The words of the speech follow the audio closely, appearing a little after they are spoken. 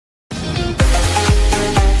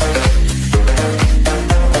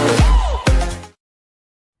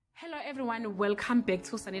everyone, welcome back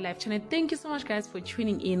to Sunny Life channel. Thank you so much guys for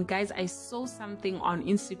tuning in. Guys, I saw something on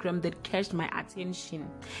Instagram that catched my attention.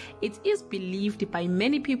 It is believed by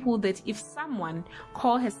many people that if someone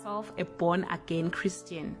calls herself a born again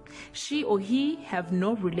Christian, she or he have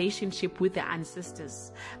no relationship with their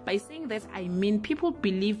ancestors. By saying that, I mean people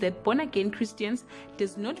believe that born again Christians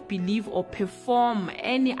does not believe or perform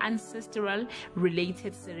any ancestral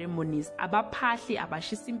related ceremonies. Abaphahli,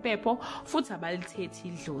 abashisa impepho, futhi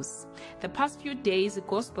abalithethi idlozi. The past few days,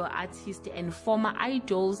 gospel artist and former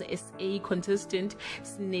Idols SA contestant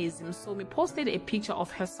Sneziey Msomi posted a picture of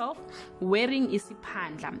herself wearing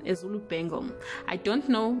isiphandla, a Zulu bangle. I don't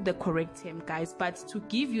know the correct term, guys, but to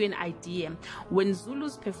give you an idea, when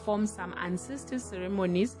Zulus perform some ancestor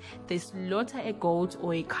ceremonies, they slaughter a goat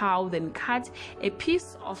or a cow, then cut a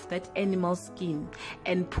piece of that animal's skin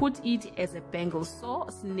and put it as a bangle. So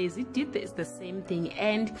Sneziey did the same thing,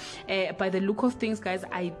 and by the look of things, guys,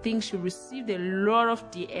 I think she received a lot of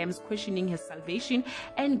DMs questioning her salvation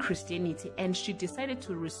and Christianity, and she decided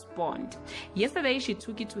to respond. Yesterday, she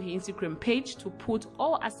took it to her Instagram page to put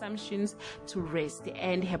all assumptions to rest,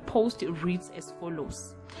 and her post reads as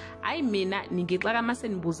follows: I mina ngixaka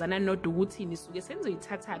masenibuzana nodwa ukuthi nisuke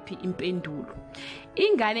senzoyithatha phi impendulo.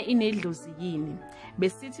 Ingane inedlozi yini?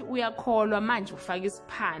 Besithi uyakholwa manje ufaka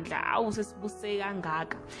isiphandla awusesibuse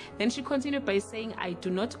kangaka. Then she continued by saying, I do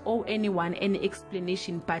not owe anyone any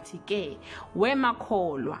explanation, but ke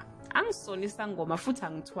wemakholwa angisona isangoma futhi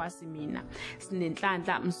angithwasi mina.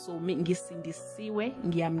 Sinenhlanhla Msomi, ngisindisiwe,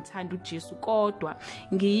 ngiyamthanda uJesu kodwa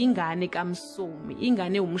ngiyingane kaMsomi,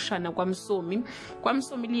 ingane umshana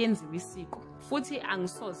kwaMsomi liyenziwa isiko. Futhi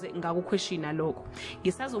angisoze ngakuquestiona lokho.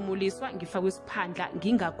 Ngisazomuliswa, ngifakwe isiphandla,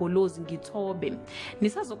 ngingagolozi, ngithobe.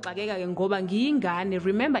 Nisazoxakeka ke ngoba ngiyingane.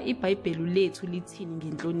 Remember iBhayibheli lethu lithini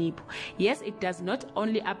ngenhlonipho. Yes, it does not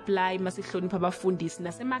only apply masihlonipha abafundisi,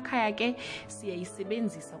 nasemakhaya ke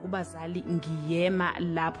siyayisebenzisa kubazali ngiyema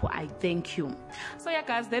lapho. I thank you. So yeah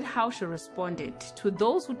guys, that's how she responded. To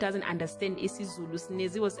those who doesn't understand isiZulu,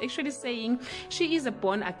 Sneziey was actually saying she is a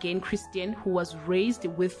born again Christian who was raised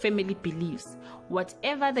with family beliefs.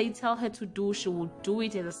 Whatever they tell her to do, she will do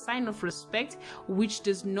it as a sign of respect, which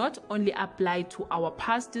does not only apply to our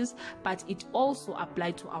pastors, but it also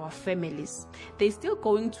applies to our families. They're still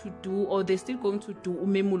going to do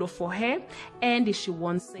umemulo for her, and she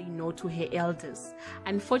won't say no to her elders.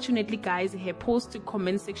 Unfortunately, guys, her post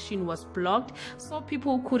comment section was blocked, so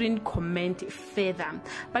people couldn't comment further.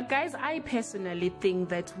 But guys, I personally think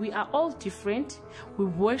that we are all different. We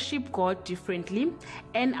worship God differently,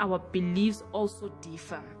 and our beliefs also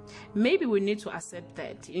differ. Maybe we need to accept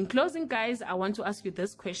that. In closing, guys, I want to ask you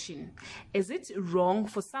this question: is it wrong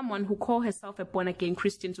for someone who calls herself a born-again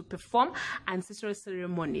Christian to perform ancestral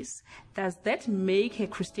ceremonies? Does that make her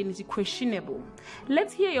Christianity questionable?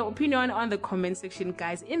 Let's hear your opinion on the comment section,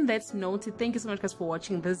 guys. In that note, thank you so much guys for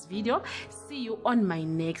watching this video. See you on my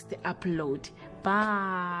next upload.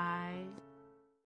 Bye.